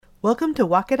Welcome to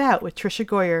Walk It Out with Trisha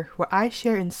Goyer, where I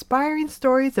share inspiring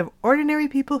stories of ordinary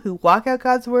people who walk out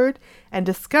God's Word and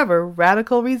discover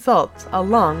radical results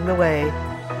along the way.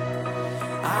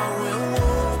 I will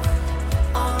walk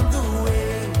on the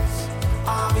ways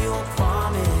of your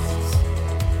promise.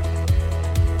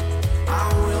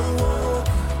 I will walk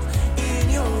in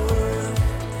your word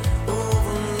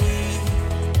over me.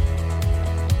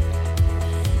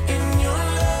 In your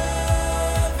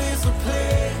love is a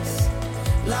place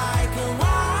like a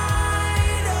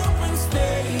wide open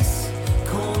space.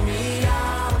 Call me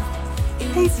out.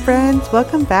 Hey friends,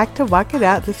 welcome back to Walk It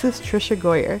Out. This is Trisha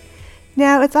Goyer.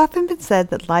 Now, it's often been said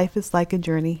that life is like a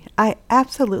journey. I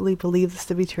absolutely believe this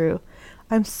to be true.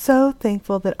 I'm so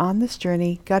thankful that on this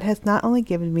journey, God has not only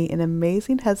given me an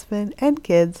amazing husband and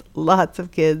kids, lots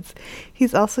of kids,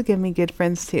 He's also given me good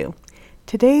friends too.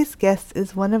 Today's guest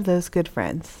is one of those good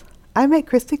friends. I met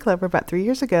Christy Clover about 3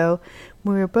 years ago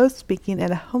when we were both speaking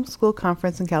at a homeschool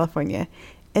conference in California.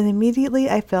 And immediately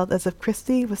I felt as if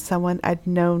Christy was someone I'd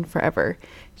known forever.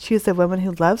 She is a woman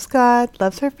who loves God,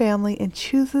 loves her family, and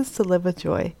chooses to live with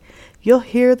joy. You'll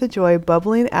hear the joy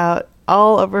bubbling out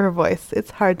all over her voice.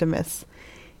 It's hard to miss.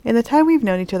 In the time we've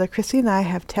known each other, Christy and I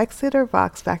have texted or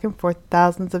voxed back and forth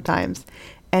thousands of times.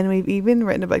 And we've even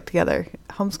written a book together,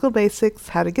 Homeschool Basics,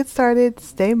 How to Get Started,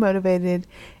 Stay Motivated,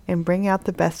 and Bring Out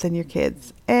the Best in Your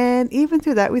Kids. And even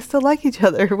through that, we still like each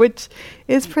other, which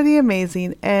is pretty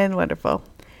amazing and wonderful.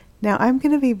 Now, I'm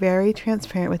going to be very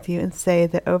transparent with you and say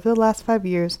that over the last 5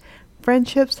 years,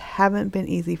 friendships haven't been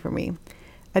easy for me.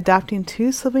 Adopting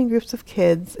 2 sibling groups of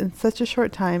kids in such a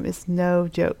short time is no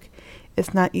joke.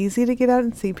 It's not easy to get out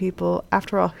and see people.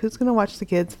 After all, who's going to watch the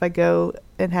kids if I go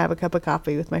and have a cup of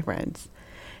coffee with my friends?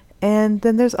 And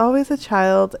then there's always a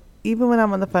child, even when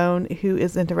I'm on the phone, who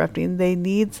is interrupting. They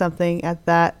need something at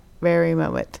that very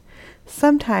moment.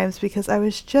 Sometimes because I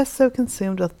was just so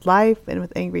consumed with life and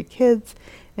with angry kids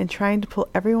and trying to pull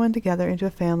everyone together into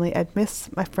a family, I'd miss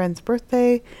my friend's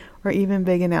birthday or even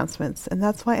big announcements. And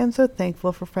that's why I'm so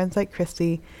thankful for friends like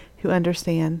Christy who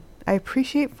understand. I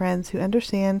appreciate friends who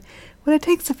understand when it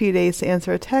takes a few days to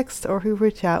answer a text or who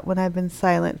reach out when I've been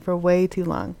silent for way too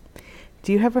long.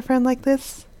 Do you have a friend like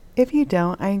this? If you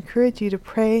don't, I encourage you to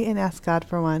pray and ask God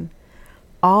for one.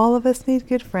 All of us need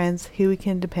good friends who we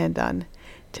can depend on.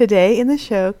 Today in the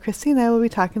show, Christy and I will be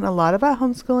talking a lot about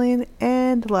homeschooling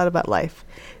and a lot about life.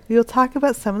 We will talk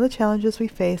about some of the challenges we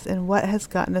face and what has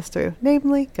gotten us through,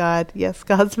 namely God. Yes,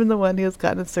 God's been the one who has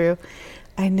gotten us through.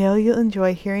 I know you'll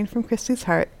enjoy hearing from Christy's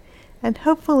heart, and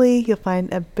hopefully you'll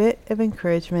find a bit of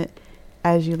encouragement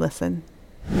as you listen.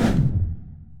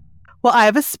 Well, I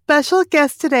have a special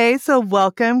guest today, so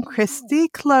welcome Christy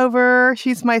Clover.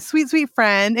 She's my sweet, sweet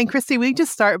friend. And Christy, we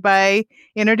just start by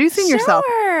introducing yourself.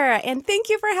 Sure. And thank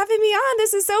you for having me on.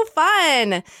 This is so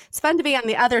fun. It's fun to be on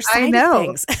the other side of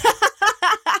things.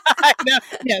 I know.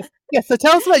 Yes. Yes. So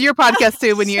tell us about your podcast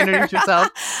too when you introduce yourself.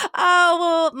 Oh,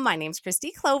 well, my name's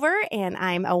Christy Clover and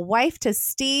I'm a wife to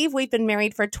Steve. We've been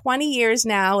married for 20 years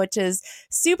now, which is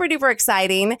super duper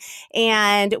exciting.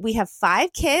 And we have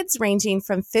 5 kids ranging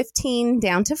from 15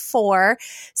 down to 4.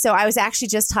 So I was actually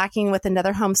just talking with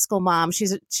another homeschool mom.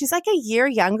 She's like a year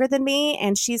younger than me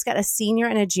and she's got a senior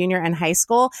and a junior in high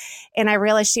school. And I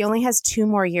realized she only has 2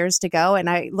 more years to go. And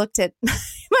I looked at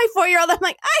my 4-year-old. I'm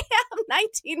like, I have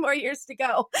 19 more years to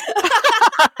go.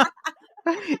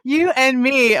 You and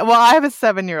me. Well, I have a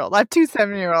 7-year-old. I have 2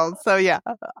 7-year-olds. So yeah,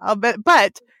 I'll bet.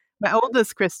 But my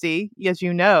oldest, Christy, as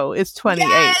you know, is 28.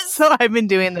 Yes! So I've been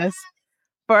doing this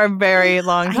for a very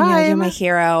long time. I know, you're my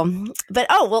hero. But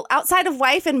outside of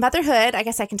wife and motherhood, I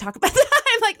guess I can talk about that.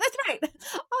 I'm like, that's right.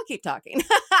 I'll keep talking.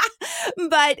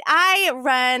 But I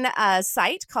run a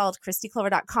site called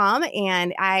ChristyClover.com.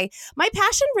 And my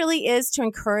passion really is to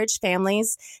encourage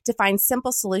families to find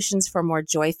simple solutions for a more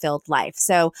joy-filled life.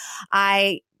 So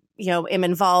I am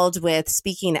involved with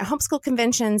speaking at homeschool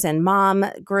conventions and mom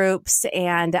groups.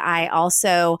 And I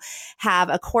also have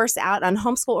a course out on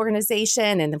homeschool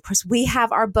organization. And of course, we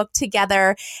have our book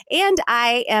together. And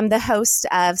I am the host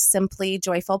of Simply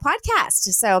Joyful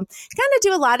podcast. So kind of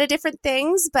do a lot of different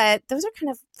things, but those are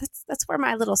kind of, that's where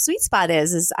my little sweet spot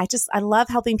is I love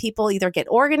helping people either get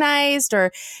organized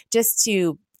or just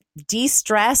to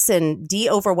de-stress and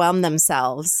de-overwhelm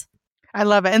themselves. I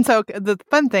love it. And so the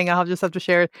fun thing I'll just have to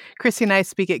share, Christy and I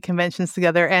speak at conventions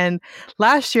together. And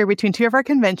last year, between 2 of our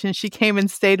conventions, she came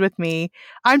and stayed with me.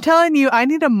 I'm telling you, I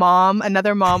need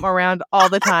another mom around all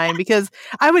the time because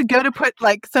I would go to put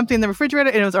like something in the refrigerator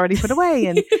and it was already put away.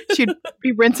 And she'd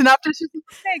be rinsing off dishes in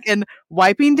the sink and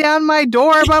wiping down my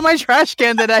door by my trash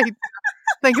can that I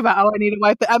think about, oh, I need to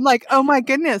wipe it. I'm like, oh my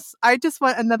goodness, I just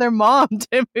want another mom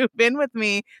to move in with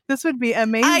me. This would be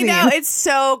amazing. I know, it's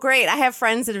so great. I have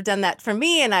friends that have done that for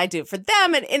me, and I do it for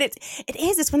them. And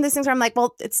it's one of those things where I'm like,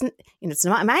 well, it's it's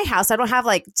not my house. I don't have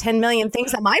like 10 million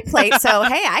things on my plate. So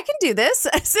hey, I can do this.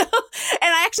 So, and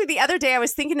I actually the other day I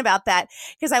was thinking about that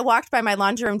because I walked by my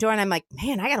laundry room door and I'm like,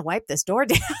 man, I got to wipe this door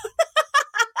down.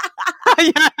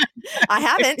 Yeah. I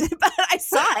haven't, but I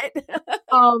saw it.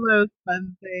 All those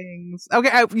fun things. Okay,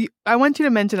 I want you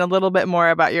to mention a little bit more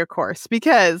about your course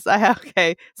because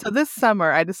so this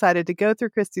summer I decided to go through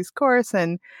Christy's course,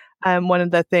 and one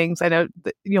of the things I know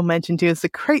that you'll mention too is the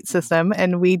crate system,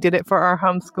 and we did it for our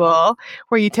homeschool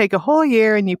where you take a whole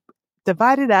year and you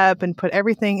divide it up and put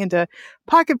everything into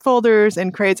pocket folders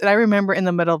and crates. And I remember in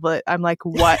the middle of it, I'm like,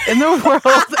 what in the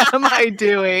world am I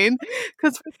doing?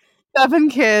 Because 7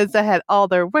 kids that had all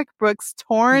their workbooks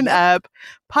torn up,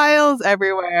 piles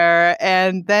everywhere.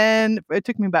 And then it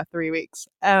took me about 3 weeks.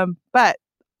 But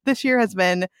this year has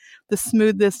been the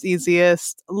smoothest,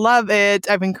 easiest. Love it.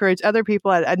 I've encouraged other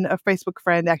people. A Facebook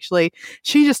friend, actually,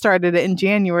 she just started it in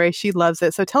January. She loves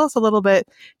it. So tell us a little bit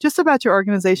just about your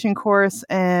organization course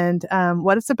and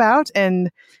what it's about and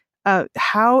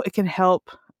how it can help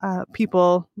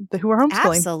people who are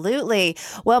homeschooling. Absolutely.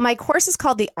 Well, my course is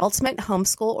called the Ultimate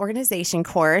Homeschool Organization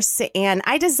Course. And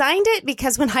I designed it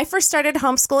because when I first started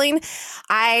homeschooling,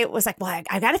 I was like, well,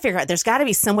 I got to figure out, there's got to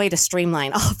be some way to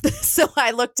streamline all of this. So I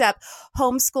looked up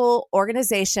homeschool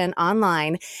organization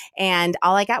online, and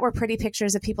all I got were pretty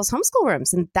pictures of people's homeschool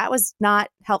rooms. And that was not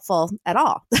helpful at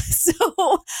all.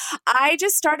 So I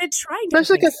just started trying to.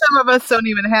 Especially because some of us don't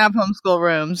even have homeschool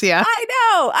rooms. Yeah. I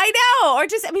know. Or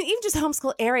just, even just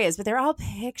homeschool areas, but they're all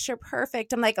picture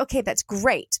perfect. I'm like, okay, that's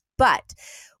great. But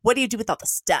what do you do with all the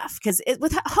stuff? Because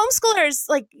with homeschoolers,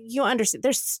 like, you understand,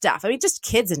 there's stuff. I mean, just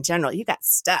kids in general, you got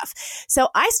stuff. So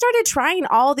I started trying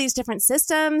all these different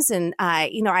systems, and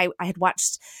I had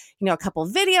watched a couple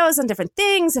of videos on different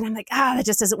things, and I'm like, that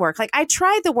just doesn't work. Like, I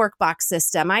tried the workbox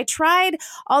system. I tried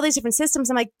all these different systems.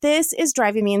 I'm like, this is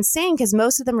driving me insane because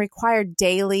most of them require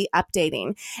daily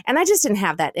updating. And I just didn't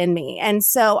have that in me. And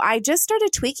so I just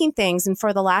started tweaking things. And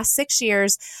for the last 6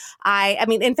 years,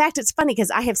 in fact, it's funny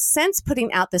because I have since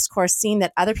putting out this course seen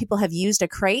that other people have used a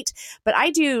crate, but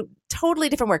I do totally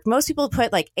different work. Most people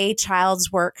put like a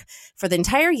child's work for the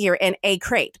entire year in a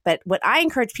crate. But what I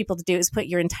encourage people to do is put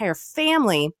your entire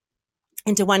family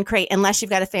into one crate. Unless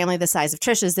you've got a family the size of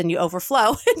Trisha's, then you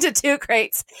overflow into 2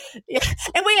 crates. Yeah.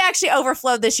 And we actually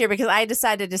overflowed this year because I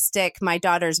decided to stick my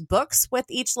daughter's books with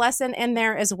each lesson in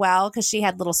there as well, because she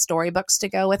had little storybooks to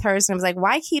go with hers. And I was like,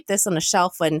 why keep this on a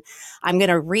shelf when I'm going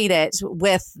to read it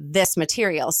with this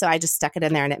material? So I just stuck it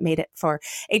in there, and it made it for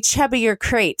a chubbier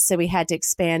crate. So we had to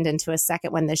expand into a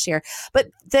second one this year. But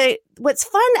what's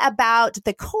fun about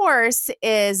the course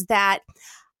is that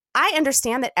I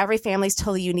understand that every family is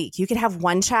totally unique. You could have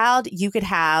one child, you could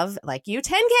have 10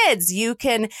 kids, you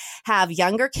can have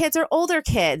younger kids or older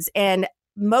kids. And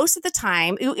most of the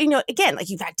time, again, like,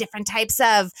 you've got different types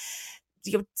of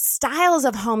styles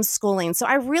of homeschooling. So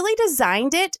I really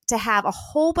designed it to have a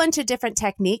whole bunch of different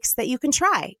techniques that you can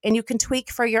try and you can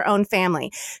tweak for your own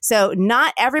family. So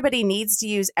not everybody needs to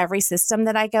use every system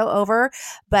that I go over,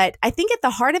 but I think at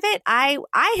the heart of it, I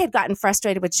had gotten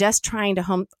frustrated with just trying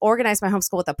to organize my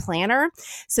homeschool with a planner.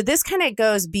 So this kind of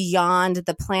goes beyond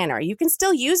the planner. You can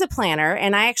still use a planner,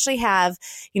 and I actually have,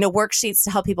 worksheets to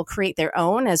help people create their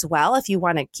own as well if you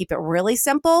want to keep it really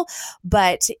simple.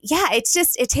 But yeah, it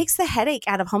takes the headache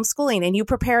out of homeschooling, and you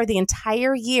prepare the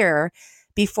entire year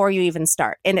before you even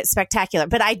start. And it's spectacular.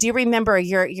 But I do remember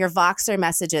your Voxer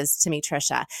messages to me,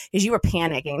 Trisha, because you were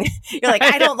panicking. You're like,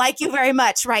 I don't like you very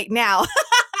much right now.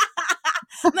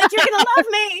 I'm like, you're going to love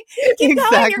me. Keep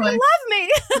going. You're going to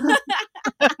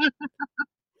love me.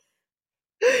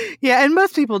 Yeah, and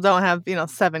most people don't have,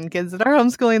 7 kids that are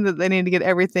homeschooling that they need to get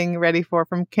everything ready for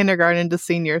from kindergarten to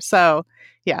senior. So,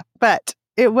 yeah, but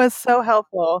it was so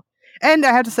helpful. And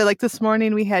I have to say, like, this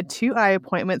morning we had 2 eye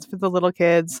appointments for the little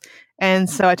kids. And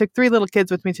so I took 3 little kids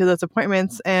with me to those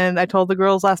appointments. And I told the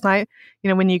girls last night,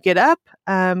 when you get up,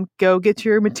 go get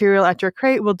your material at your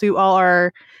crate. We'll do all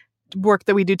our work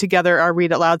that we do together, our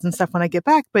read out louds and stuff when I get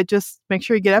back, but just make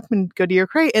sure you get up and go to your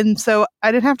crate. And so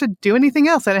I didn't have to do anything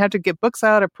else. I didn't have to get books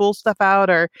out or pull stuff out,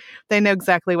 or they know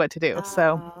exactly what to do.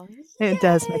 So it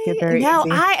does make it very easy.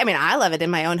 I love it in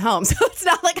my own home. So it's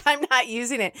not like I'm not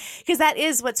using it, because that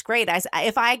is what's great.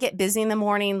 If I get busy in the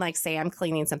morning, like say I'm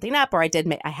cleaning something up, or I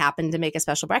happened to make a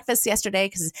special breakfast yesterday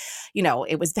because,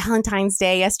 it was Valentine's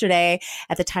Day yesterday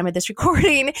at the time of this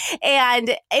recording.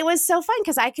 And it was so fun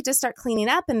because I could just start cleaning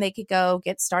up and they could go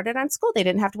get started on school. They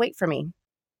didn't have to wait for me.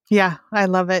 Yeah, I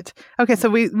love it. Okay, so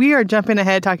we are jumping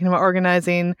ahead talking about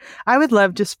organizing. I would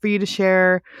love just for you to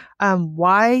share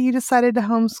why you decided to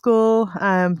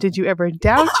homeschool. Did you ever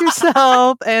doubt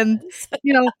yourself? And,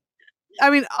 you know,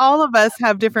 I mean, all of us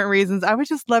have different reasons. I would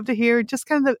just love to hear just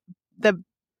kind of the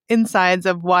insides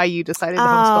of why you decided to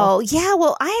homeschool. Oh, yeah.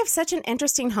 Well, I have such an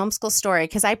interesting homeschool story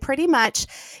because I pretty much,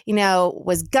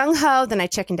 was gung ho, then I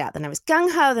chickened out. Then I was gung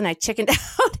ho, then I chickened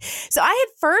out. So I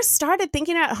had first started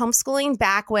thinking about homeschooling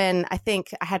back when I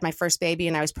think I had my first baby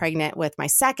and I was pregnant with my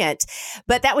second.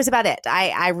 But that was about it.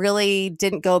 I really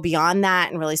didn't go beyond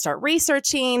that and really start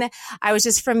researching. I was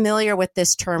just familiar with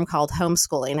this term called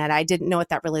homeschooling, and I didn't know what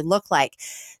that really looked like.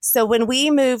 So when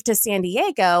we moved to San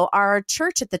Diego, our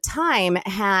church at the time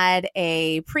had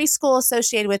a preschool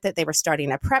associated with it. They were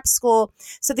starting a prep school.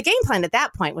 So the game plan at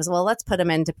that point was, well, let's put them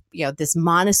into, this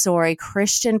Montessori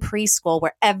Christian preschool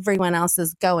where everyone else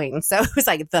is going. So it was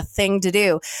like the thing to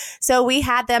do. So we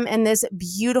had them in this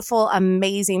beautiful,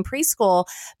 amazing preschool,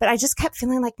 but I just kept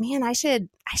feeling like, man, I should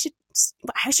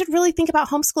really think about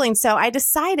homeschooling. So I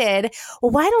decided,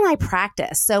 well, why don't I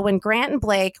practice? So when Grant and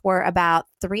Blake were about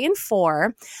 3 and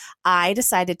 4, I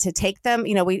decided to take them,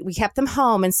 we kept them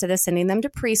home instead of sending them to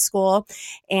preschool.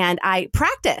 And I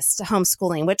practiced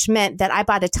homeschooling, which meant that I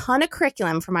bought a ton of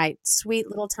curriculum for my sweet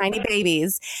little tiny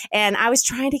babies. And I was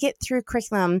trying to get through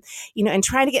curriculum, and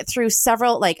trying to get through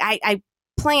several, I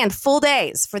planned full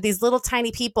days for these little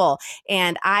tiny people,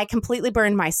 and I completely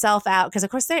burned myself out because, of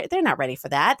course, they're not ready for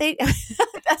that.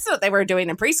 That's what they were doing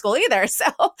in preschool either. So,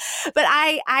 but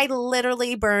I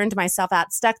literally burned myself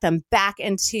out, stuck them back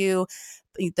into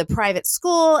the private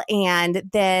school, and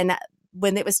then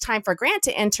when it was time for Grant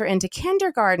to enter into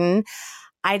kindergarten,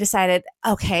 I decided,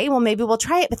 okay, well, maybe we'll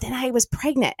try it. But then I was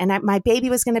pregnant and my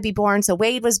baby was going to be born. So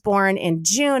Wade was born in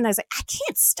June. I was like, I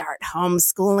can't start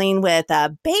homeschooling with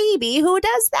a baby. Who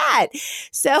does that?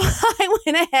 So I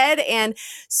went ahead and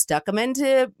stuck them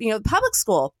into, public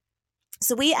school.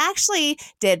 So we actually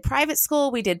did private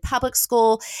school. We did public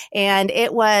school, and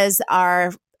it was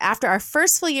after our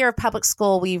first full year of public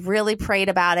school, we really prayed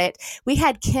about it. We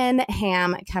had Ken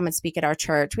Ham come and speak at our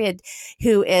church.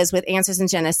 Who is with Answers in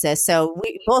Genesis. So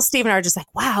both Steve and I are just like,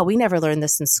 wow, we never learned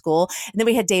this in school. And then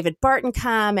we had David Barton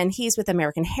come, and he's with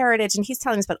American Heritage, and he's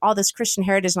telling us about all this Christian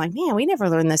heritage. I'm like, man, we never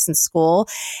learned this in school.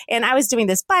 And I was doing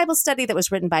this Bible study that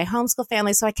was written by homeschool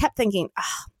families. So I kept thinking,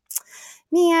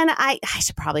 man, I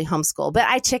should probably homeschool, but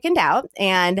I chickened out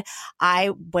and I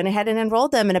went ahead and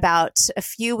enrolled them. And about a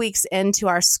few weeks into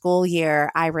our school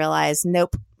year, I realized,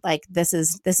 nope, like this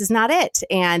is not it.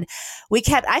 And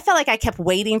I felt like I kept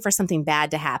waiting for something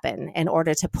bad to happen in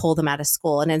order to pull them out of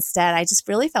school. And instead, I just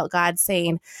really felt God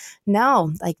saying,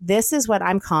 no, like this is what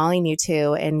I'm calling you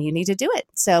to, and you need to do it.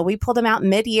 So we pulled them out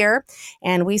mid-year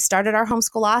and we started our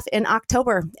homeschool off in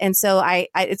October. And so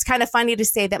it's kind of funny to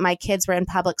say that my kids were in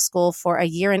public school for a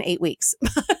year and 8 weeks.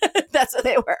 That's what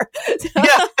they were.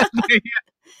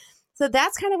 So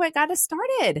that's kind of what got us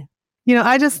started.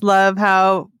 I just love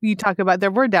how you talk about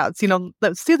there were doubts,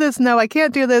 let's do this. No, I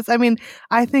can't do this. I mean,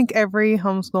 I think every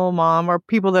homeschool mom or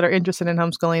people that are interested in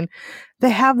homeschooling, they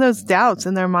have those doubts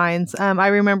in their minds. I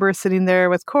remember sitting there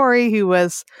with Corey, who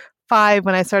was 5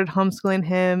 when I started homeschooling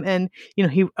him. And,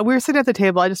 we were sitting at the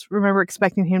table. I just remember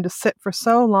expecting him to sit for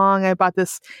so long. I bought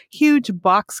this huge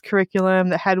box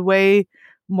curriculum that had way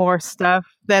more stuff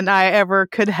than I ever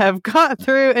could have got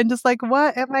through, and just like,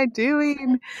 what am I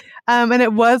doing? And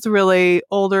it was really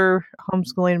older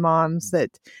homeschooling moms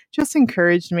that just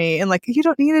encouraged me and like, you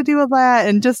don't need to do all that.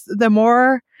 And just the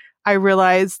more I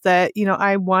realized that,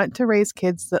 I want to raise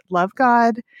kids that love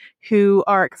God, who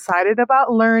are excited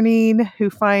about learning, who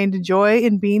find joy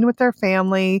in being with their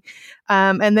family.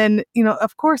 And then,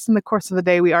 of course, in the course of the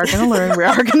day, we are going to learn, we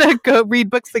are going to go read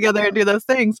books together and do those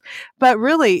things. But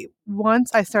really,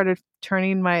 once I started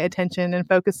turning my attention and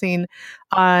focusing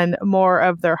on more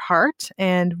of their heart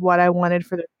and what I wanted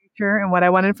for their future and what I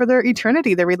wanted for their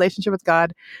eternity, their relationship with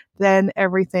God, then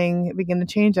everything began to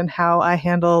change on how I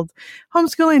handled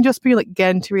homeschooling, just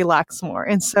began to relax more.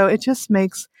 And so it just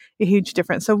makes a huge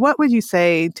difference. So what would you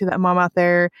say to that mom out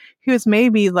there who is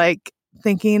maybe like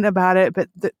thinking about it, but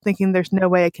thinking there's no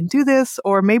way I can do this,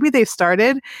 or maybe they've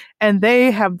started and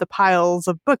they have the piles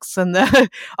of books and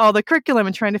all the curriculum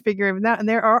and trying to figure it out, and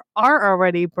they are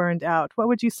already burned out? What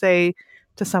would you say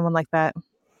to someone like that?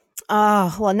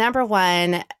 Oh, well, number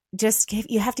one,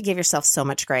 you have to give yourself so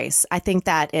much grace. I think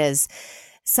that is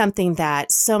something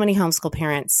that so many homeschool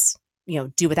parents,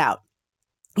 do without.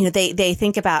 They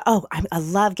think about, I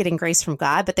love getting grace from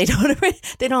God, but they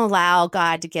don't allow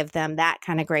God to give them that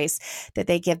kind of grace that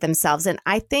they give themselves. And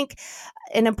I think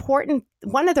an important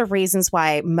one of the reasons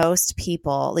why most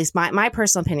people, at least my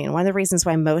personal opinion, one of the reasons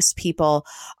why most people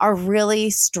are really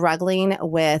struggling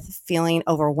with feeling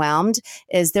overwhelmed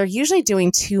is they're usually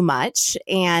doing too much.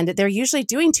 And they're usually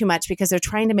doing too much because they're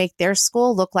trying to make their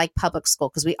school look like public school.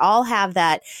 Because we all have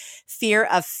that fear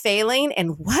of failing.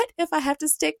 And what if I have to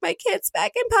stick my kids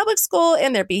back in public school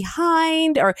and they're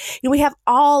behind? Or we have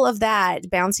all of that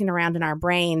bouncing around in our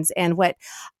brains. And what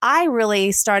I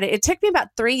really started, it took me about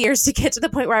 3 years to get to the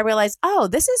point where I realized, oh,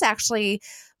 this is actually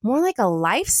more like a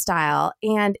lifestyle.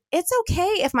 And it's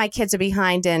okay if my kids are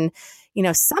behind in,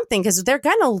 something, because they're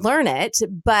going to learn it,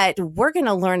 but we're going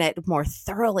to learn it more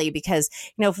thoroughly because,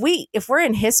 if we're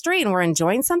in history and we're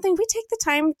enjoying something, we take the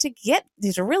time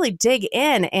to really dig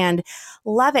in and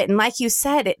love it. And like you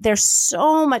said, there's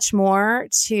so much more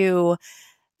to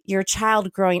your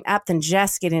child growing up than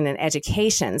just getting an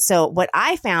education. So what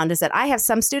I found is that I have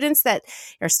some children, I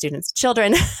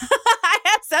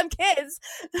have some kids,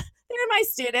 they're my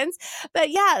students, but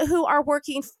who are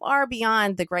working far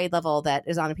beyond the grade level that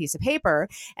is on a piece of paper.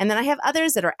 And then I have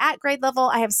others that are at grade level.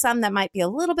 I have some that might be a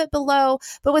little bit below,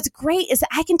 but what's great is that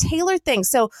I can tailor things.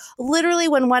 So literally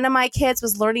when one of my kids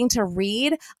was learning to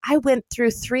read, I went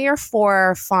through 3 or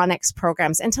 4 phonics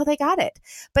programs until they got it.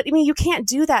 But you can't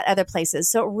do that other places.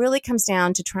 So it really comes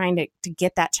down to trying to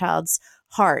get that child's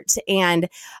heart. And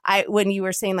when you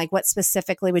were saying like, what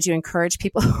specifically would you encourage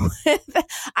people with?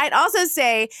 I'd also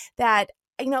say that,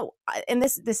 and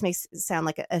this may sound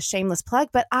like a shameless plug,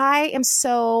 but I am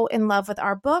so in love with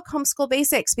our book, Homeschool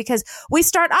Basics, because we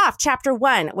start off chapter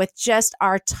 1 with just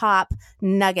our top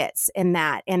nuggets in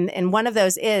that. And one of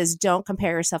those is don't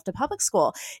compare yourself to public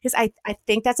school, because I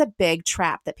think that's a big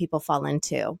trap that people fall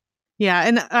into. Yeah.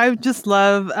 And I just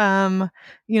love,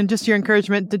 just your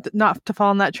encouragement not to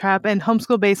fall in that trap. And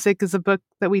Homeschool Basic is a book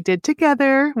that we did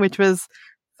together, which was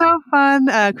so fun.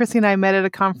 Chrissy and I met at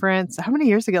a conference. How many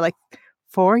years ago? Like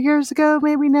 4 years ago,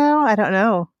 maybe now? I don't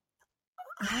know.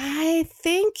 I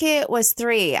think it was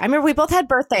 3. I remember we both had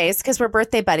birthdays because we're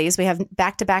birthday buddies. We have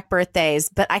back-to-back birthdays,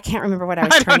 but I can't remember what I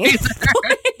was turning.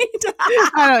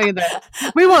 I don't either.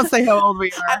 We won't say how old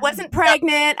we are. I wasn't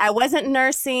pregnant. I wasn't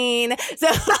nursing. So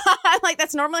I'm like,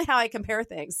 that's normally how I compare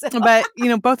things. But,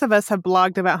 both of us have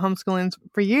blogged about homeschooling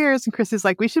for years. And Chrissy's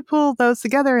like, we should pull those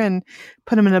together and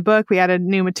put them in a book. We added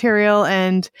new material.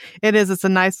 And it's a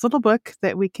nice little book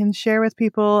that we can share with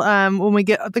people. When we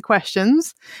get the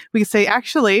questions, we can say,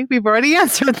 actually, we've already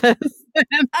answered this.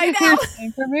 I know. Here's the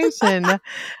information.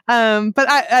 But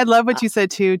I love what you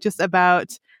said, too, just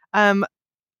about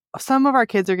some of our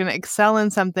kids are going to excel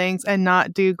in some things and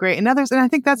not do great in others. And I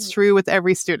think that's true with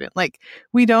every student. Like,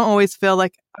 we don't always feel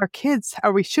like our kids,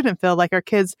 or we shouldn't feel like our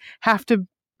kids have to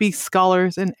be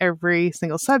scholars in every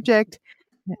single subject.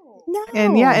 No.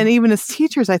 And and even as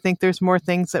teachers, I think there's more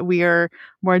things that we are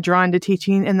more drawn to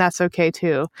teaching, and that's okay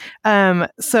too.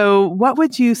 So what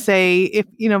would you say if,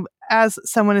 as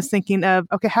someone is thinking of,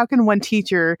 okay, how can one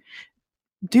teacher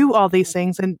do all these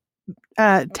things and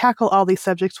tackle all these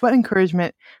subjects? What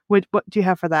encouragement what do you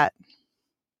have for that?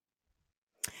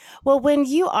 Well, when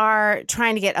you are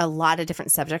trying to get a lot of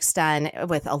different subjects done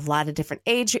with a lot of different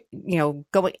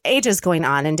ages going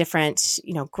on and different,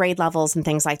 grade levels and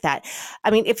things like that.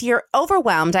 I mean, if you're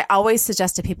overwhelmed, I always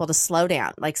suggest to people to slow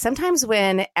down. Like sometimes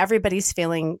when everybody's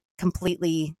feeling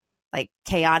completely like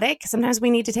chaotic, sometimes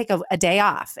we need to take a day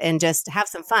off and just have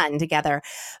some fun together.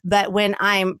 But when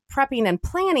I'm prepping and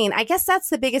planning, I guess that's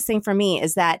the biggest thing for me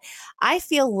is that I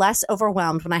feel less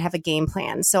overwhelmed when I have a game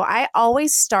plan. So I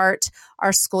always start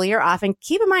our school year off. And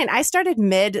keep in mind, I started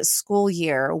mid-school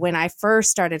year when I first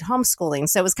started homeschooling.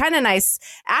 So it was kind of nice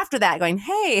after that going,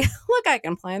 hey, look, I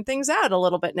can plan things out a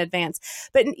little bit in advance.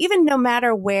 But even no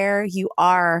matter where you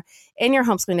are in your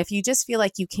homeschooling, if you just feel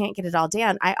like you can't get it all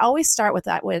down, I always start with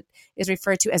that, what is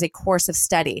referred to as a course of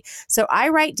study. So I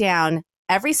write down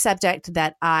every subject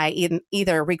that I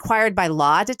either required by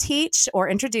law to teach or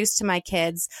introduce to my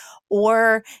kids,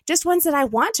 or just ones that I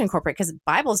want to incorporate, because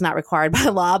Bible is not required by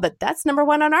law, but that's number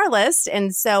 1 on our list.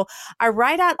 And so I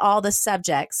write out all the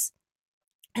subjects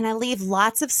and I leave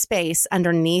lots of space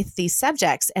underneath these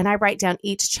subjects, and I write down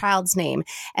each child's name.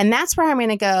 And that's where I'm going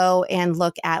to go and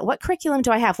look at what curriculum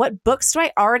do I have? What books do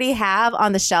I already have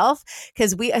on the shelf?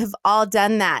 Because we have all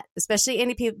done that, especially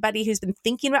anybody who's been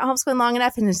thinking about homeschooling long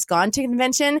enough and has gone to a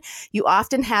convention. You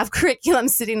often have curriculum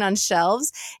sitting on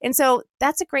shelves. And so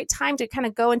that's a great time to kind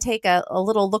of go and take a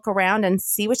little look around and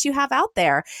see what you have out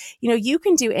there. You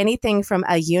can do anything from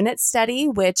a unit study,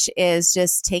 which is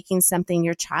just taking something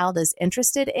your child is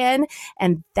interested in.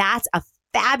 And that's a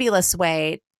fabulous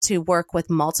way to work with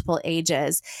multiple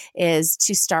ages is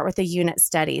to start with a unit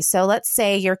study. So let's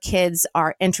say your kids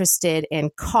are interested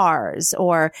in cars,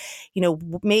 or,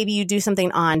 maybe you do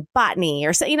something on botany,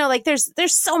 or so, like there's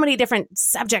so many different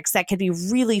subjects that could be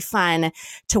really fun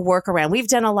to work around. We've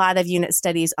done a lot of unit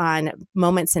studies on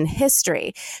moments in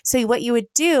history. So what you would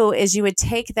do is you would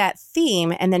take that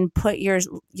theme and then put your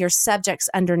subjects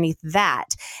underneath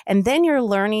that. And then you're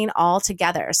learning all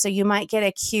together. So you might get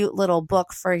a cute little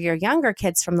book for your younger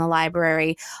kids from the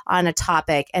library on a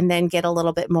topic, and then get a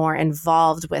little bit more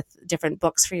involved with different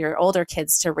books for your older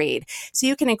kids to read. So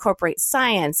you can incorporate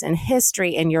science and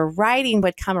history, and your writing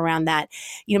would come around that.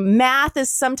 Math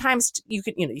is sometimes you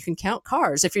can count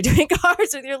cars if you're doing cars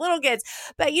with your little kids,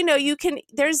 but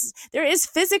there is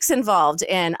physics involved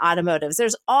in automotives.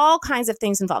 There's all kinds of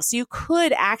things involved. So you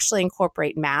could actually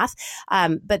incorporate math.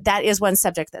 But that is one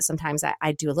subject that sometimes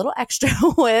I do a little extra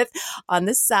with on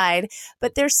the side.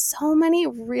 But there's so many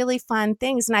really fun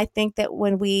things. And I think that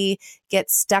when we get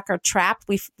stuck or trapped,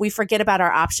 we forget about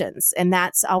our options. And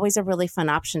that's always a really fun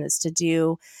option, is to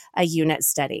do a unit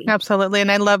study. Absolutely.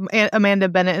 And I love Amanda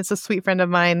Bennett. Is a sweet friend of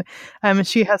mine.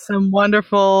 She has some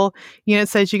wonderful unit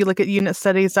studies. You can look at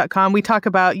unitstudies.com. We talk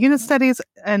about unit studies,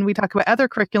 and we talk about other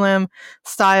curriculum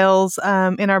styles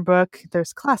in our book.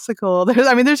 There's classical.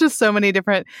 There's just so many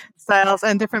different styles,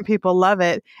 and different people love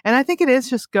it. And I think it is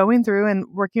just going through and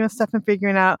working with stuff and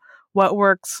figuring out what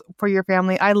works for your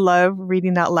family. I love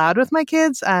reading out loud with my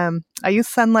kids. I use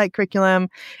Sunlight curriculum,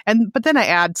 but then I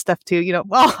add stuff too.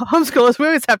 Homeschoolers, we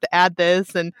always have to add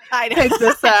this and take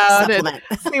this out and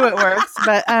see what works.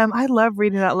 But I love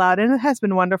reading out loud, and it has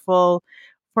been wonderful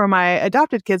for my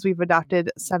adopted kids. We've adopted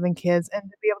 7 kids, and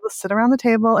to be able to sit around the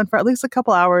table and for at least a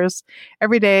couple hours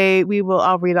every day,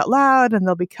 I'll read out loud, and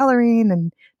they'll be coloring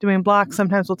and doing blocks.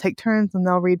 Sometimes we'll take turns and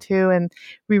they'll read too. And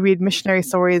we read missionary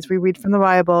stories, we read from the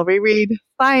Bible, we read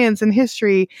science and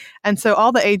history. And so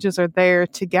all the ages are there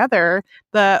together.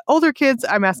 The older kids,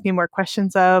 I'm asking more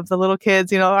questions of. The little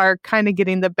kids, are kind of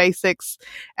getting the basics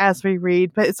as we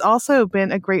read. But it's also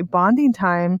been a great bonding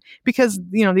time because,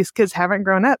 these kids haven't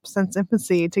grown up since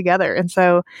infancy together. And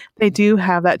so they do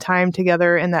have that time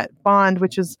together and that bond,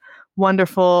 which is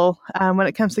wonderful when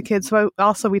it comes to kids. So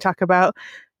also we talk about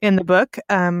in the book,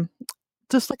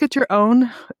 just look at your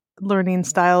own learning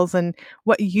styles and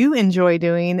what you enjoy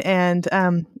doing. And,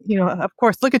 of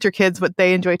course, look at your kids, what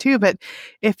they enjoy too. But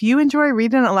if you enjoy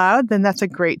reading out loud, then that's a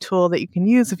great tool that you can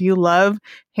use. If you love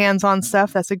hands-on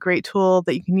stuff, that's a great tool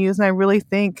that you can use. And I really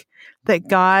think that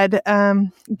God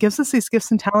gives us these gifts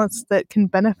and talents that can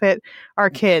benefit our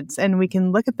kids. And we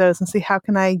can look at those and see, how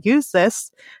can I use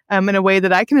this in a way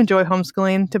that I can enjoy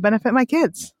homeschooling to benefit my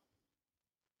kids?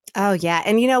 Oh, yeah.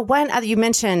 And one other, you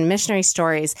mentioned missionary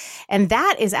stories, and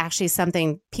that is actually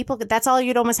something that's all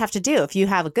you'd almost have to do. If you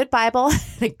have a good Bible,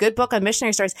 a good book on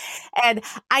missionary stories. And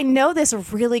I know this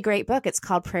really great book. It's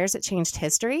called Prayers That Changed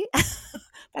History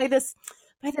by this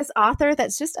author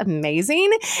that's just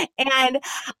amazing. And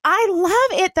I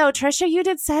love it though. Trisha, you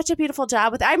did such a beautiful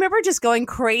job with it. I remember just going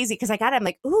crazy because I'm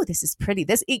like, ooh, this is pretty.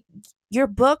 Your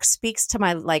book speaks to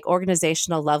my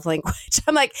organizational love language.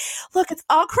 I'm like, look, it's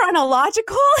all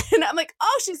chronological. And I'm like,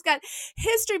 oh, she's got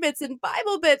history bits and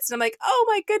Bible bits. And I'm like, oh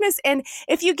my goodness. And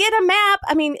if you get a map,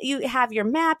 you have your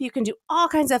map, you can do all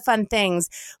kinds of fun things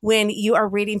when you are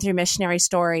reading through missionary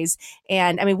stories.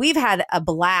 And we've had a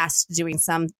blast doing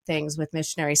some things with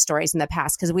missionary stories in the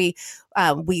past because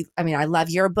I love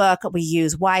your book. We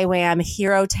use YWAM.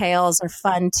 Hero Tales are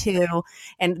fun too.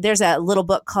 And there's a little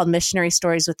book called Missionary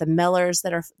Stories with the Millers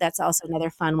that's also another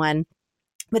fun one.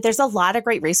 But there's a lot of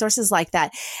great resources like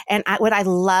that. And what I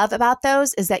love about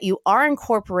those is that you are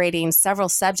incorporating several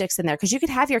subjects in there, because you could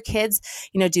have your kids,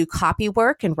 do copy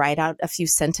work and write out a few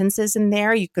sentences in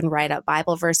there. You can write out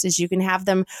Bible verses. You can have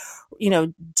them,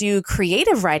 do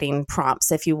creative writing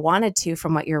prompts if you wanted to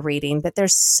from what you're reading. But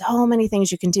there's so many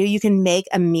things you can do. You can make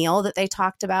a meal that they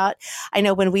talked about. I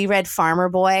know when we read Farmer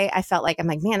Boy, I'm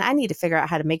like, man, I need to figure out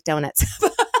how to make donuts.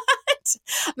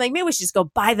 I'm like, maybe we should just go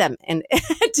buy them and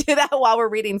do that while we're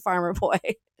reading Farmer Boy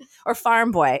or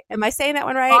Farm Boy. Am I saying that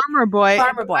one right? Farmer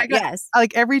Boy. Yes.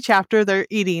 Like every chapter, they're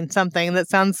eating something that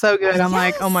sounds so good. I'm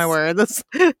like, oh my word, this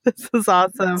is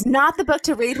awesome. It's not the book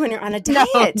to read when you're on a diet.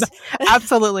 No,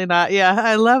 absolutely not. Yeah,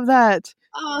 I love that.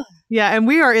 Yeah, and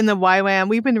we are in the YWAM.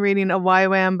 We've been reading a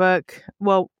YWAM book.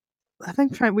 Well, I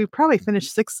think we've probably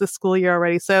finished 6 this school year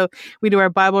already. So we do our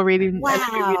Bible reading and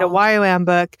we read a YWAM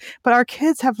book. But our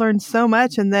kids have learned so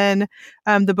much. And then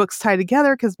the books tie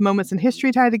together because moments in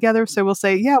history tie together. So we'll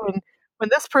say, yeah, when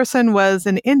this person was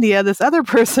in India, this other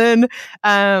person,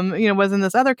 was in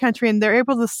this other country. And they're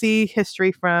able to see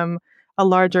history from a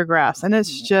larger grasp. And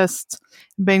it's just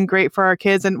been great for our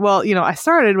kids. And well, I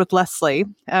started with Leslie.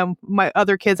 My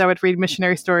other kids, I would read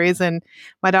missionary stories, and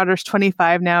my daughter's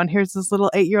 25 now. And here's this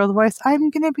little 8-year-old voice. I'm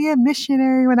going to be a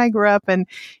missionary when I grow up. And,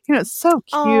 it's so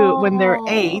cute when they're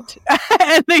 8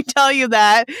 and they tell you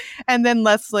that. And then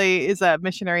Leslie is a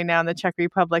missionary now in the Czech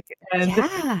Republic.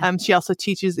 And she also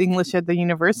teaches English at the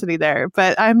university there.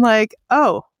 But I'm like,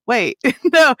 oh, wait,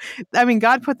 no, I mean,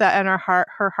 God put that in her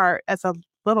heart as a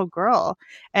little girl.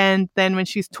 And then when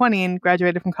she's 20 and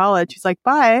graduated from college, she's like,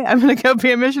 bye, I'm going to go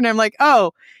be a missionary. I'm like,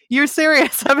 oh, you're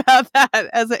serious about that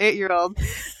as an 8-year-old.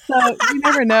 So you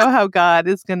never know how God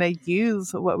is going to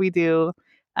use what we do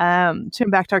to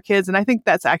impact our kids. And I think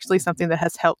that's actually something that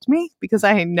has helped me, because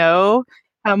I know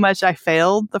how much I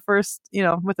failed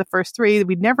with the first 3.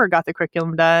 We never got the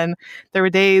curriculum done. There were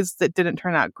days that didn't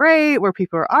turn out great, where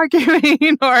people were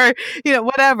arguing or,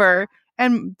 whatever.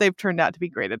 And they've turned out to be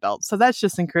great adults. So that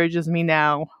just encourages me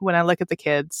now when I look at the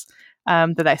kids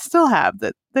that I still have,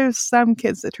 that there's some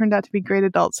kids that turned out to be great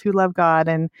adults who love God.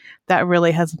 And that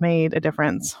really has made a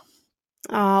difference.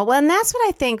 Oh, well, and that's what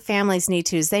I think families need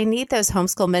too, is they need those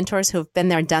homeschool mentors who have been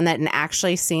there and done that and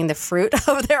actually seen the fruit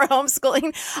of their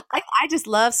homeschooling. I just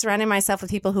love surrounding myself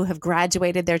with people who have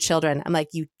graduated their children. I'm like,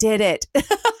 you did it.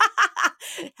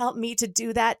 Help me to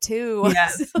do that too.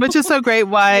 Yes, which is so great.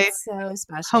 Why so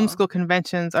special. Homeschool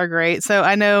conventions are great. So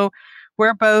I know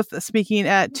we're both speaking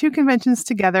at 2 conventions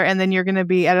together, and then you're going to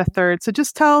be at a third. So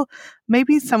just tell,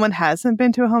 maybe someone hasn't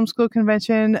been to a homeschool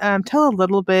convention, tell a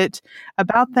little bit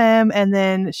about them, and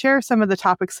then share some of the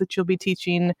topics that you'll be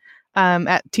teaching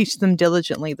at Teach Them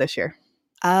Diligently this year.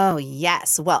 Oh,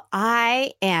 yes. Well,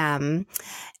 I am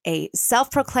a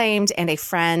self-proclaimed and a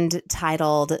friend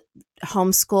titled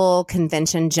homeschool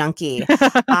convention junkie.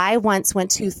 I once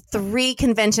went to 3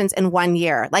 conventions in 1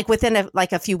 year, like within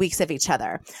a few weeks of each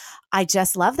other. I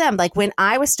just love them. Like when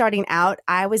I was starting out,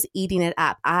 I was eating it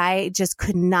up. I just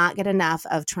could not get enough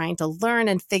of trying to learn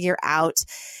and figure out,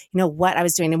 what I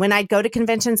was doing. And when I'd go to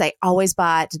conventions, I always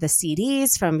bought the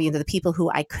CDs from, the people who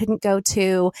I couldn't go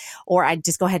to, or I'd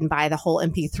just go ahead and buy the whole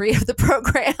MP3 of the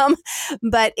program.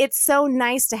 But it's so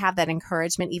nice to have that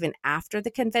encouragement even after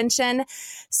the convention.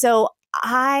 So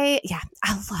I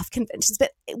love conventions,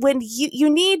 but when you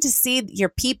need to see your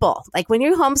people, like when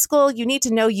you homeschool, you need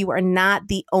to know you are not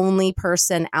the only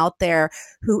person out there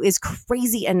who is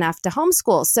crazy enough to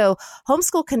homeschool. So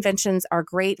homeschool conventions are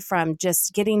great from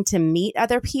just getting to meet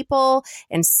other people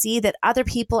and see that other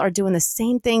people are doing the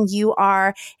same thing you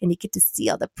are. And you get to see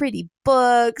all the pretty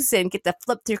books and get to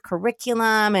flip through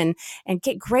curriculum and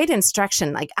get great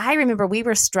instruction. Like I remember we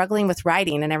were struggling with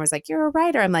writing and everyone's like, you're a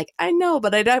writer. I'm like, I know,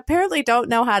 but I apparently don't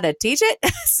know how to teach it.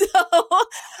 So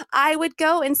I would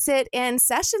go and sit in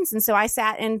sessions. And so I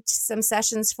sat in some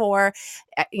sessions for,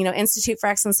 Institute for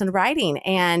Excellence in Writing.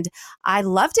 And I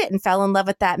loved it and fell in love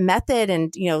with that method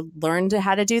and, learned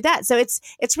how to do that. So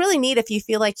it's really neat if you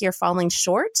feel like you're falling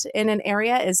short in an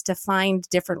area, is to find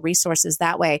different resources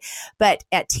that way. But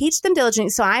at Teach Them Diligently,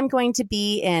 so I'm going to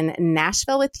be in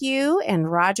Nashville with you and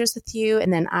Rogers with you.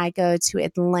 And then I go to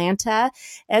Atlanta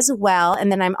as well.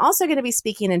 And then I'm also going to be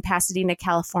speaking in Pasadena,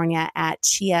 California at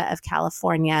Chia of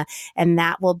California. And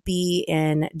that will be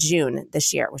in June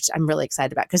this year, which I'm really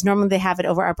excited about because normally they have it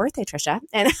over our birthday, Trisha.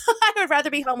 And I would rather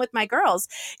be home with my girls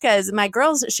because my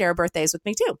girls share birthdays with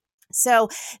me too. So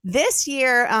this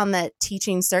year on the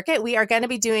teaching circuit, we are going to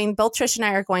be doing, both Trish and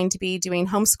I are going to be doing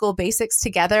homeschool basics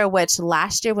together, which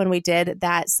last year when we did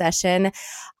that session,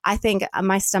 I think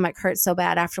my stomach hurt so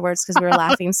bad afterwards because we were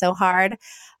laughing so hard.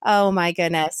 Oh my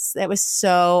goodness. It was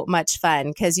so much fun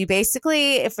because you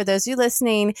basically, for those of you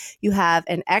listening, you have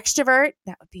an extrovert,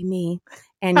 that would be me,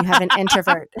 and you have an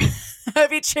introvert, that would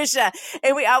be Trisha.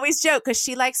 And we always joke because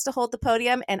she likes to hold the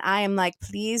podium and I am like,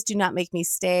 please do not make me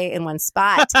stay in one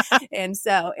spot. And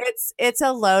so it's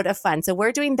a load of fun. So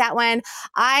we're doing that one.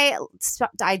 I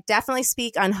definitely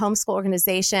speak on homeschool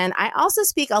organization. I also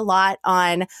speak a lot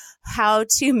on how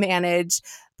to manage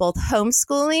both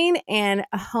homeschooling and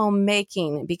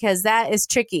homemaking because that is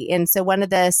tricky. And so one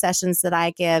of the sessions that I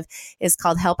give is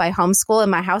called Help I Homeschool and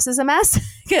My House is a Mess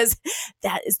because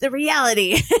that is the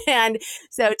reality. And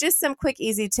so just some quick,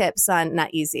 easy tips on,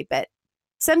 not easy, but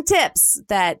some tips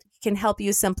that can help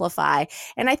you simplify.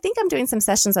 And I think I'm doing some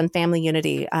sessions on family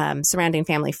unity surrounding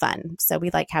family fun. So we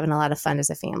like having a lot of fun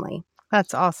as a family.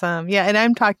 That's awesome. Yeah. And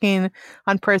I'm talking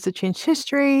on Prayers That Change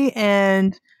History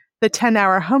and the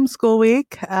 10-hour homeschool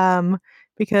week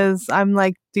because I'm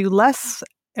like, do less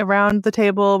around the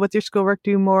table with your schoolwork,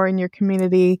 do more in your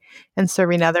community and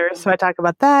serving others. So I talk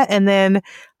about that. And then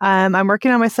I'm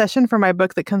working on my session for my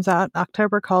book that comes out in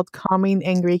October called Calming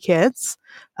Angry Kids.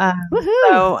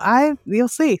 Woohoo! You'll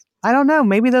see. I don't know.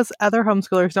 Maybe those other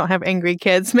homeschoolers don't have angry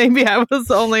kids. Maybe I was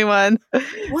the only one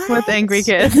with angry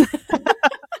kids.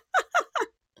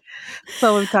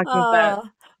 So we've talked about that.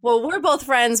 Well, we're both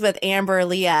friends with Amber,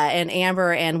 Leah, and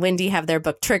Amber and Wendy have their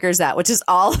book Triggers Out, which is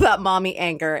all about mommy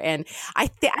anger. And I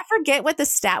forget what the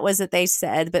stat was that they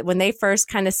said, but when they first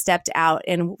kind of stepped out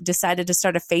and decided to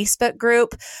start a Facebook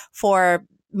group for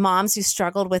moms who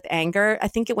struggled with anger, I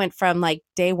think it went from like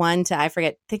day one to, I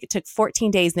think it took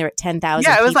 14 days and they were at 10,000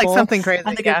 Yeah, it was people. like something crazy.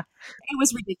 Yeah. It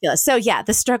was ridiculous. So yeah,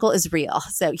 the struggle is real.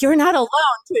 So you're not alone,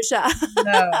 Trisha.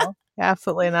 No,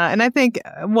 absolutely not. And I think,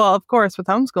 well, of course, with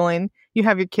homeschooling, you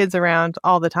have your kids around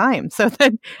all the time. So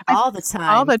then all the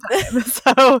time.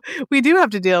 So we do have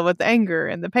to deal with the anger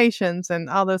and the patience and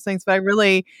all those things. But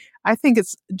I think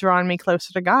it's drawn me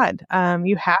closer to God.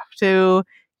 You have to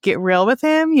get real with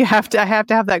him. I have to have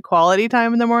that quality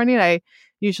time in the morning. I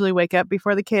usually wake up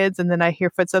before the kids and then I hear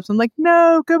footsteps. I'm like,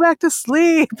 no, go back to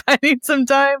sleep. I need some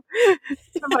time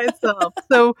to myself.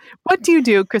 So what do you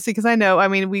do, Chrissy? Because I know,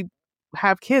 we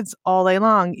have kids all day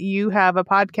long. You have a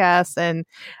podcast and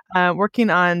working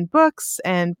on books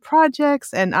and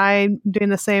projects, and I'm doing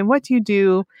the same. What do you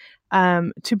do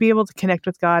to be able to connect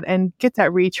with God and get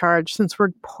that recharge since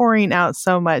we're pouring out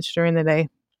so much during the day?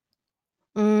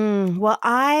 Well,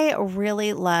 I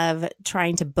really love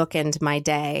trying to bookend my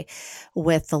day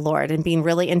with the Lord and being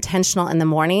really intentional in the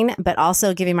morning, but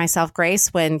also giving myself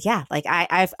grace when,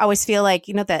 I always feel like,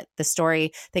 that the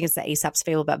story, I think it's the Aesop's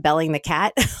fable about belling the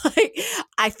cat.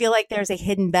 I feel like there's a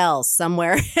hidden bell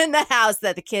somewhere in the house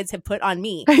that the kids have put on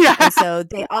me. Yeah. And so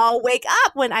they all wake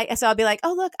up so I'll be like,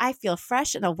 oh, look, I feel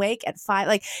fresh and awake at 5.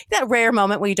 Like that rare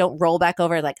moment where you don't roll back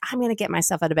over, like, I'm going to get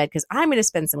myself out of bed because I'm going to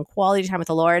spend some quality time with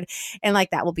the Lord. And like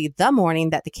that will be the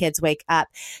morning that the kids wake up.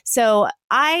 So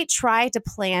I try to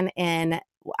plan in,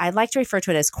 I like to refer to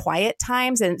it as quiet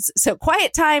times. And so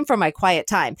quiet time for my quiet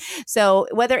time. So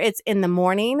whether it's in the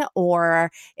morning or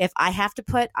if I have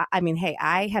to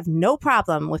I have no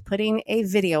problem with putting a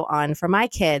video on for my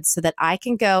kids so that I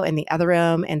can go in the other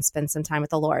room and spend some time with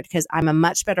the Lord because I'm a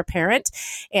much better parent.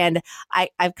 And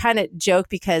I've kind of joked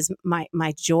because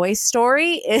my joy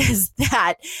story is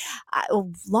that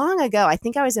long ago, I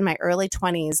think I was in my early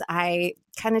 20s, I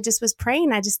kind of just was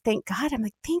praying. I just thank God. I'm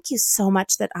like, thank you so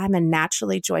much that I'm a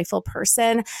naturally joyful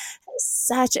person.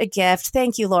 Such a gift.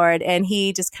 Thank you, Lord. And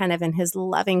he just kind of in his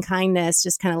loving kindness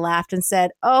just kind of laughed and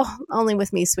said, oh, only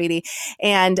with me, sweetie.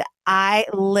 And I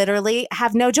literally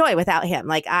have no joy without him.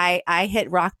 Like I hit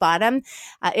rock bottom.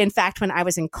 In fact, when I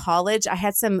was in college, I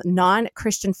had some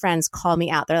non-Christian friends call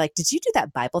me out. They're like, did you do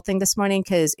that Bible thing this morning?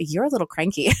 Because you're a little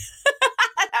cranky.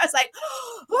 I was like,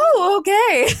 oh,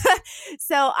 okay.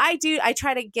 So I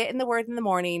try to get in the word in the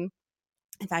morning.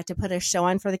 In fact, to put a show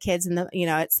on for the kids and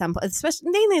at some point, especially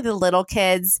mainly the little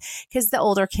kids, because the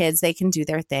older kids, they can do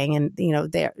their thing and,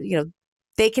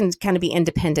 they can kind of be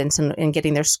independent in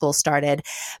getting their school started.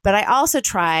 But I also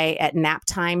try at nap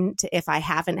time if I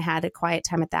haven't had a quiet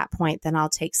time at that point, then I'll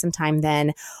take some time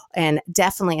then. And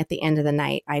definitely at the end of the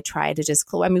night, I try to just,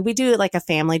 we do like a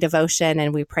family devotion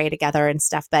and we pray together and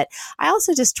stuff, but I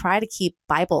also just try to keep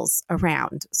Bibles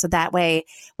around. So that way,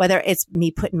 whether it's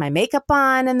me putting my makeup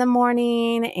on in the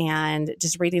morning and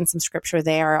just reading some scripture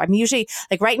there, I'm usually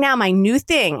like right now, my new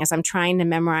thing is I'm trying to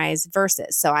memorize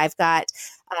verses. So I've got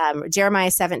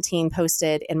Jeremiah 17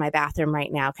 posted in my bathroom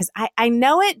right now because I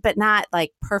know it, but not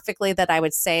like perfectly that I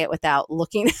would say it without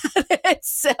looking at it.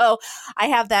 So I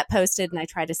have that posted and I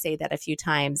try to say that a few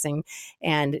times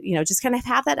and just kind of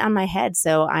have that on my head.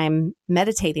 So I'm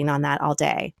meditating on that all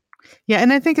day. Yeah,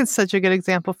 and I think it's such a good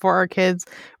example for our kids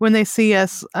when they see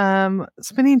us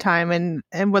spending time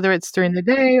and whether it's during the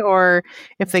day or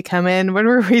if they come in when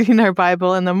we're reading our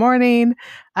Bible in the morning,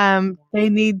 they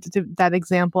need that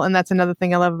example. And that's another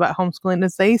thing I love about homeschooling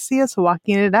is they see us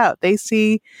walking it out. They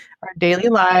see our daily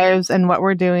lives and what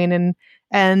we're doing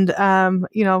and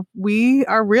we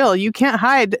are real. You can't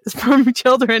hide from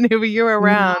children who you're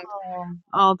around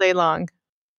all day long.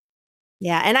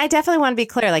 Yeah. And I definitely want to be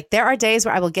clear. Like there are days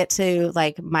where I will get to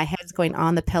like my head's going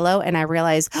on the pillow and I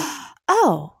realize,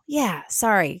 oh yeah,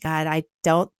 sorry, God, I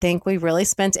don't think we really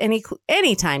spent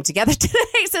any time together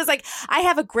today. So it's like, I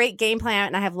have a great game plan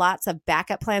and I have lots of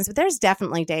backup plans, but there's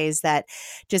definitely days that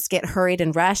just get hurried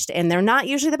and rushed and they're not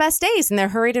usually the best days and they're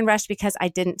hurried and rushed because I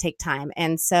didn't take time.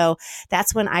 And so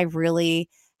that's when I really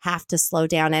have to slow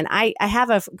down. And I have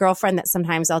a girlfriend that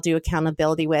sometimes I'll do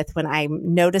accountability with when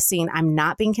I'm noticing I'm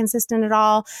not being consistent at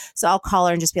all. So I'll call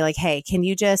her and just be like, hey, can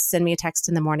you just send me a text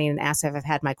in the morning and ask if I've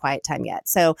had my quiet time yet?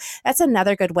 So that's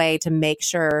another good way to make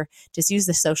sure, just use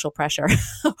the social pressure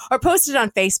or post it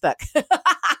on Facebook.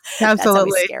 That's Absolutely.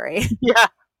 always scary. Yeah.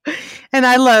 And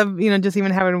I love, just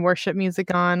even having worship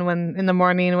music on when in the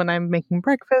morning when I'm making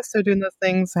breakfast or doing those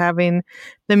things, having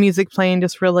the music playing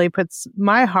just really puts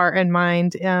my heart and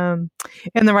mind in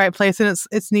the right place. And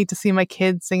it's neat to see my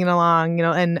kids singing along,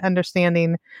 and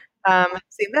understanding,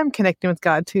 seeing them connecting with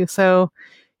God too. So,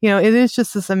 it is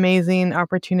just this amazing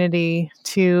opportunity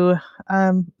to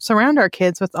surround our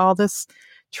kids with all this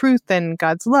truth and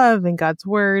God's love and God's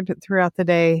word throughout the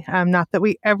day. Not that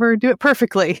we ever do it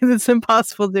perfectly. It's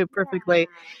impossible to do it perfectly,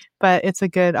 but it's a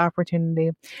good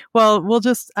opportunity. Well, we'll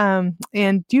just,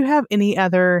 and do you have any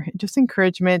other just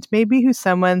encouragement, maybe who's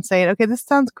someone saying, okay, this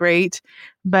sounds great,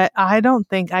 but I don't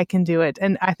think I can do it.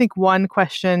 And I think one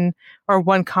question or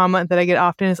one comment that I get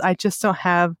often is, I just don't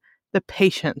have the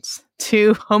patience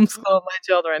to homeschool my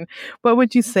children. What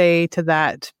would you say to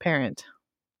that parent?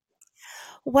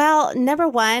 Well, number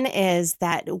one is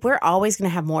that we're always going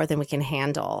to have more than we can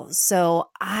handle. So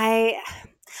I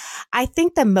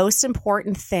think the most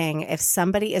important thing, if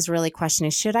somebody is really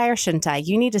questioning, should I or shouldn't I,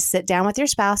 you need to sit down with your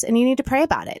spouse and you need to pray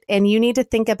about it. And you need to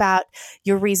think about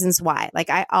your reasons why.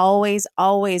 Like I always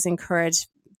encourage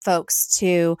folks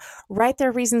to write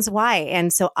their reasons why.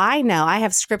 And so I know I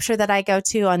have scripture that I go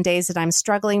to on days that I'm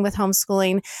struggling with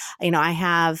homeschooling. I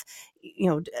have,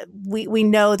 we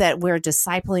know that we're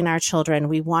discipling our children.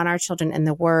 We want our children in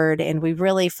the word, and we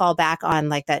really fall back on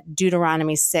like that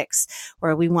Deuteronomy 6,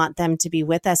 where we want them to be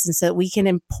with us. And so that we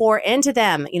can pour into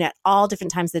them, at all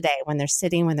different times of the day, when they're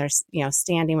sitting, when they're,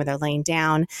 standing, when they're laying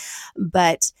down.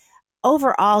 But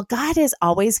overall, God is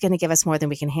always going to give us more than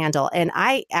we can handle. And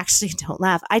I actually don't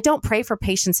laugh. I don't pray for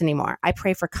patience anymore. I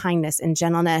pray for kindness and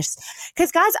gentleness,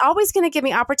 because God's always going to give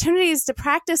me opportunities to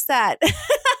practice that.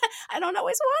 I don't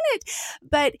always want it,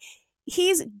 but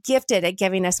He's gifted at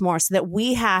giving us more, so that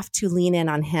we have to lean in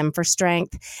on Him for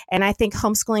strength. And I think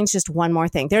homeschooling is just one more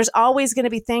thing. There's always going to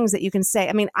be things that you can say.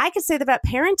 I mean, I could say that about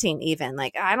parenting even.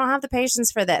 Like, I don't have the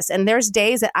patience for this. And there's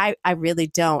days that I really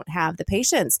don't have the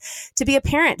patience to be a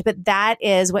parent. But that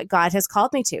is what God has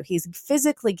called me to. He's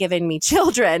physically given me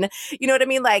children. You know what I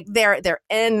mean? Like, they're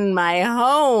in my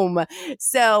home.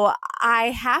 So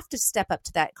I have to step up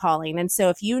to that calling. And so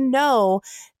if you know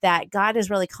that God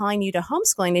is really calling you to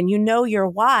homeschooling and you're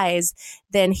wise,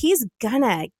 then He's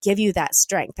gonna give you that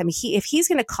strength. I mean, if He's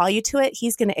gonna call you to it,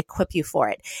 He's gonna equip you for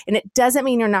it. And it doesn't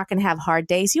mean you're not gonna have hard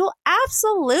days. You'll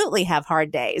absolutely have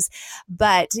hard days.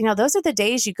 But, those are the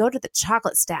days you go to the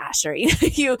chocolate stash, or,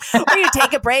 you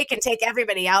take a break and take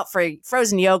everybody out for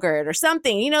frozen yogurt or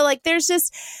something,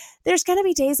 there's going to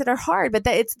be days that are hard, but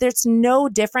there's no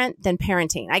different than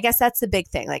parenting. I guess that's the big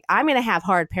thing. Like, I'm going to have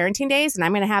hard parenting days and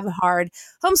I'm going to have hard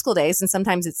homeschool days. And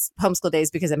sometimes it's homeschool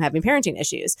days because I'm having parenting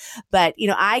issues. But,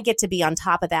 I get to be on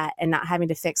top of that and not having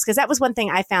to fix. Because that was one thing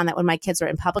I found, that when my kids were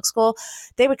in public school,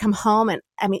 they would come home. And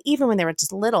I mean, even when they were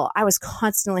just little, I was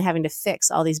constantly having to fix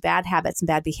all these bad habits and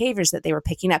bad behaviors that they were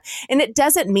picking up. And it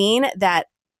doesn't mean that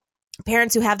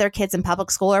parents who have their kids in public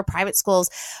school or private schools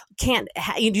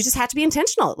you just have to be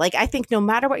intentional. Like, I think no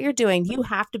matter what you're doing, you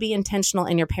have to be intentional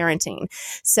in your parenting.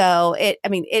 So it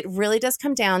really does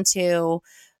come down to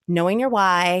knowing your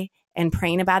why and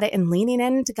praying about it and leaning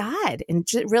into God. And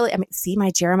really, see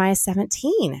my Jeremiah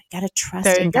 17, got to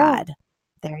trust in God.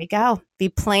 There you go. Be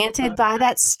planted by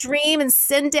that stream and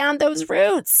send down those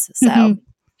roots. So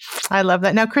I love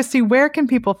that. Now, Christy, where can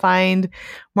people find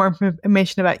more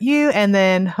information about you, and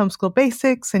then Homeschool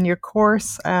Basics and your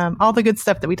course, all the good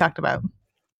stuff that we talked about?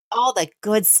 All the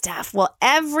good stuff. Well,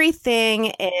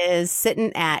 everything is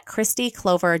sitting at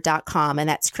ChristyClover.com, and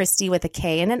that's Christy with a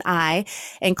K and an I,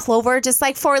 and Clover, just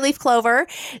like 4-leaf clover.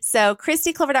 So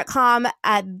ChristyClover.com,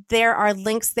 there are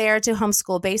links there to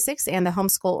Homeschool Basics and the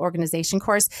Homeschool Organization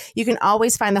course. You can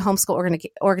always find the Homeschool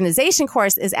Organization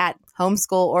course is at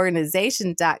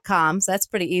homeschoolorganization.com. So that's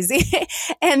pretty easy.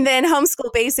 And then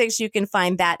Homeschool Basics, you can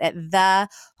find that at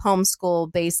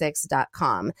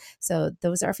thehomeschoolbasics.com. So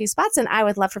those are a few spots, and I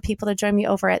would love for people to join me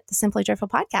over at the Simply Joyful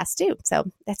podcast too. So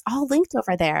that's all linked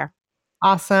over there.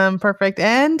 Awesome. Perfect.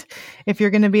 And if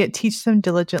you're going to be at Teach Them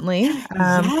Diligently,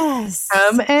 yes,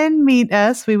 come and meet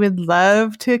us. We would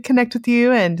love to connect with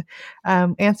you and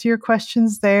answer your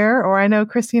questions there. Or I know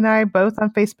Christy and I both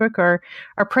on Facebook are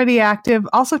pretty active.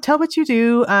 Also, tell what you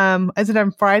do. Is it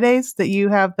on Fridays that you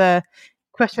have the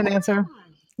question and answer?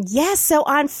 Yes. So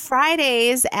on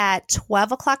Fridays at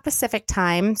 12 o'clock Pacific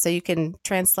time, so you can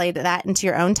translate that into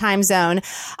your own time zone,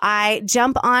 I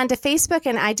jump on to Facebook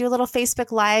and I do a little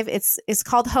Facebook Live. It's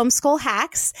called Homeschool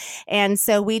Hacks. And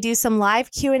so we do some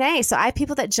live Q&A. So I have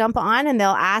people that jump on and they'll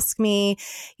ask me,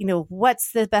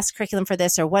 what's the best curriculum for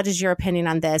this? Or what is your opinion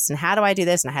on this? And how do I do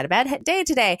this? And I had a bad day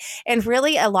today. And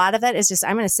really a lot of it is just,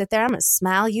 I'm going to sit there, I'm going to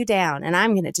smile you down and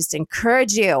I'm going to just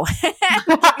encourage you.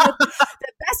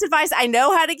 The best advice I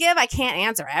know how to give. I can't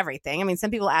answer everything. I mean,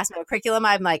 some people ask me what curriculum.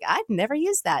 I'm like, I've never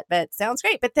used that, but sounds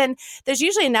great. But then there's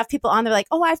usually enough people on there like,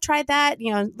 oh, I've tried that,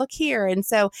 look here. And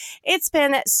so it's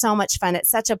been so much fun. It's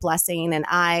such a blessing. And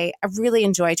I really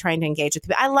enjoy trying to engage with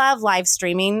people. I love live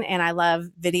streaming and I love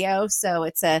video. So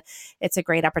it's a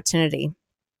great opportunity.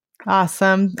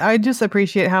 Awesome. I just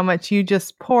appreciate how much you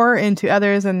just pour into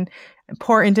others and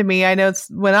pour into me. I know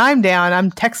it's when I'm down,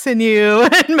 I'm texting you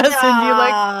and messaging you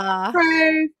like,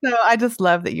 pray. So I just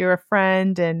love that you're a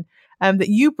friend and that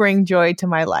you bring joy to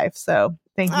my life. So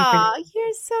thank you.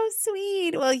 You're so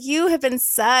sweet. Well, you have been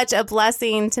such a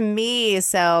blessing to me.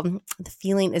 So the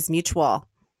feeling is mutual.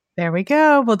 There we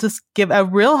go. We'll just give a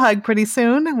real hug pretty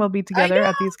soon and we'll be together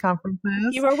at these conferences.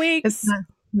 Fewer weeks. It's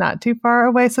not too far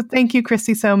away. So thank you,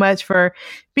 Christy, so much for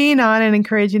being on and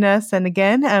encouraging us. And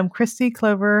again,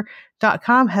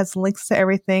 ChristyClover.com has links to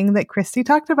everything that Christy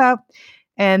talked about.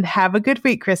 And have a good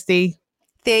week, Christy.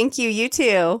 Thank you. You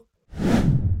too.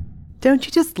 Don't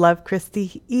you just love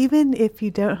Christy? Even if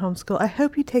you don't homeschool, I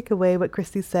hope you take away what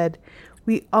Christy said.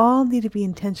 We all need to be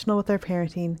intentional with our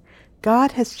parenting.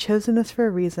 God has chosen us for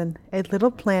a reason. A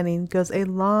little planning goes a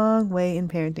long way in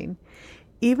parenting.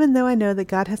 Even though I know that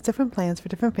God has different plans for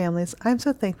different families, I'm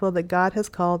so thankful that God has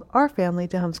called our family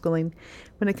to homeschooling.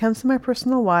 When it comes to my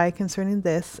personal why concerning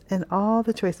this and all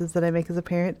the choices that I make as a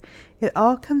parent, it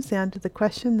all comes down to the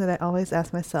question that I always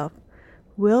ask myself.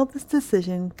 Will this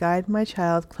decision guide my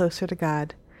child closer to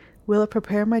God? Will it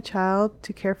prepare my child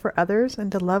to care for others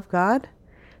and to love God?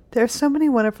 There are so many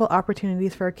wonderful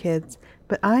opportunities for our kids,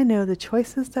 but I know the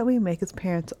choices that we make as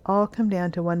parents all come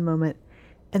down to one moment.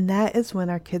 And that is when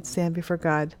our kids stand before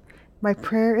God. My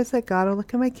prayer is that God will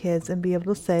look at my kids and be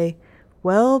able to say,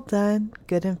 well done,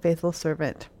 good and faithful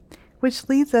servant. Which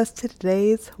leads us to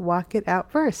today's Walk It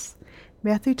Out verse.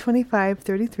 Matthew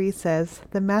 25:33 says,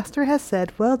 the master has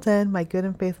said, well done, my good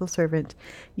and faithful servant.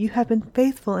 You have been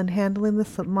faithful in handling the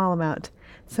small amount.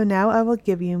 So now I will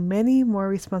give you many more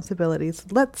responsibilities.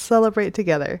 Let's celebrate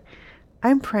together.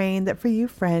 I'm praying that for you,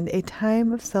 friend, a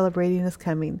time of celebrating is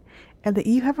coming, and that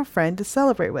you have a friend to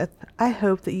celebrate with. I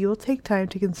hope that you will take time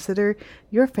to consider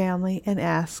your family and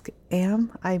ask,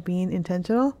 am I being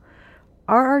intentional?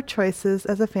 Are our choices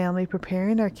as a family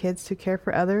preparing our kids to care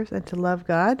for others and to love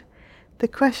God? The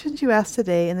questions you ask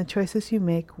today and the choices you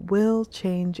make will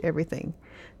change everything.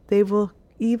 They will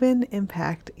even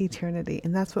impact eternity.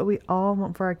 And that's what we all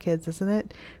want for our kids, isn't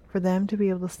it? For them to be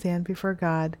able to stand before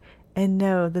God and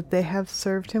know that they have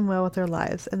served Him well with their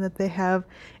lives and that they have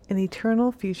an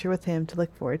eternal future with Him to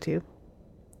look forward to.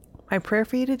 My prayer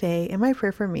for you today and my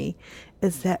prayer for me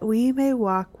is that we may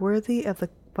walk worthy of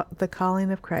the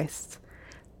calling of Christ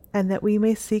and that we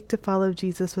may seek to follow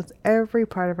Jesus with every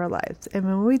part of our lives. And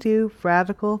when we do,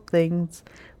 radical things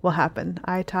will happen.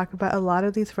 I talk about a lot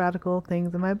of these radical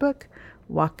things in my book,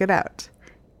 Walk It Out.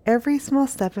 Every small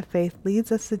step of faith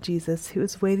leads us to Jesus, who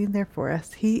is waiting there for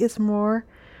us. He is more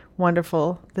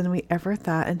wonderful than we ever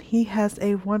thought, and He has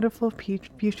a wonderful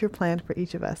future plan for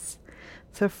each of us.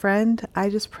 So friend, I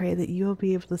just pray that you will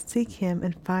be able to seek Him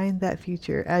and find that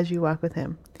future as you walk with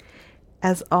Him.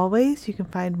 As always, you can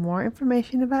find more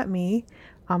information about me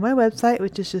on my website,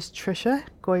 which is just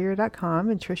TrishaGoyer.com,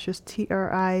 and Trisha's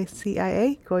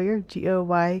Tricia,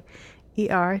 Goyer,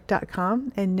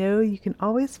 Goyer.com. And know you can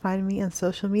always find me on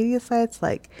social media sites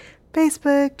like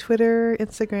Facebook, Twitter,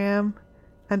 Instagram,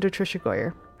 under Trisha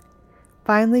Goyer.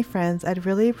 Finally, friends, I'd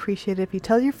really appreciate it if you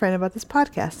tell your friend about this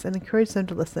podcast and encourage them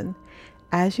to listen.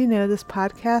 As you know, this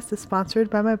podcast is sponsored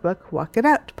by my book, Walk It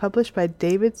Out, published by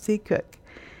David C. Cook.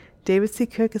 David C.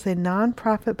 Cook is a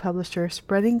nonprofit publisher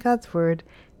spreading God's Word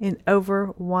in over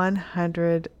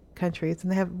 100 countries,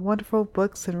 and they have wonderful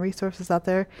books and resources out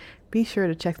there. Be sure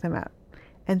to check them out.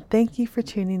 And thank you for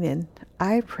tuning in.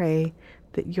 I pray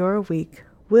that your week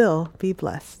will be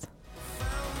blessed.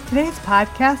 Today's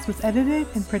podcast was edited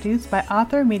and produced by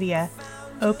Author Media.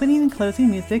 Opening and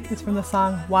closing music is from the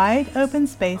song Wide Open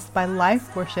Space by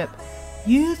Life Worship,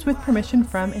 used with permission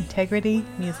from Integrity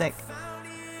Music.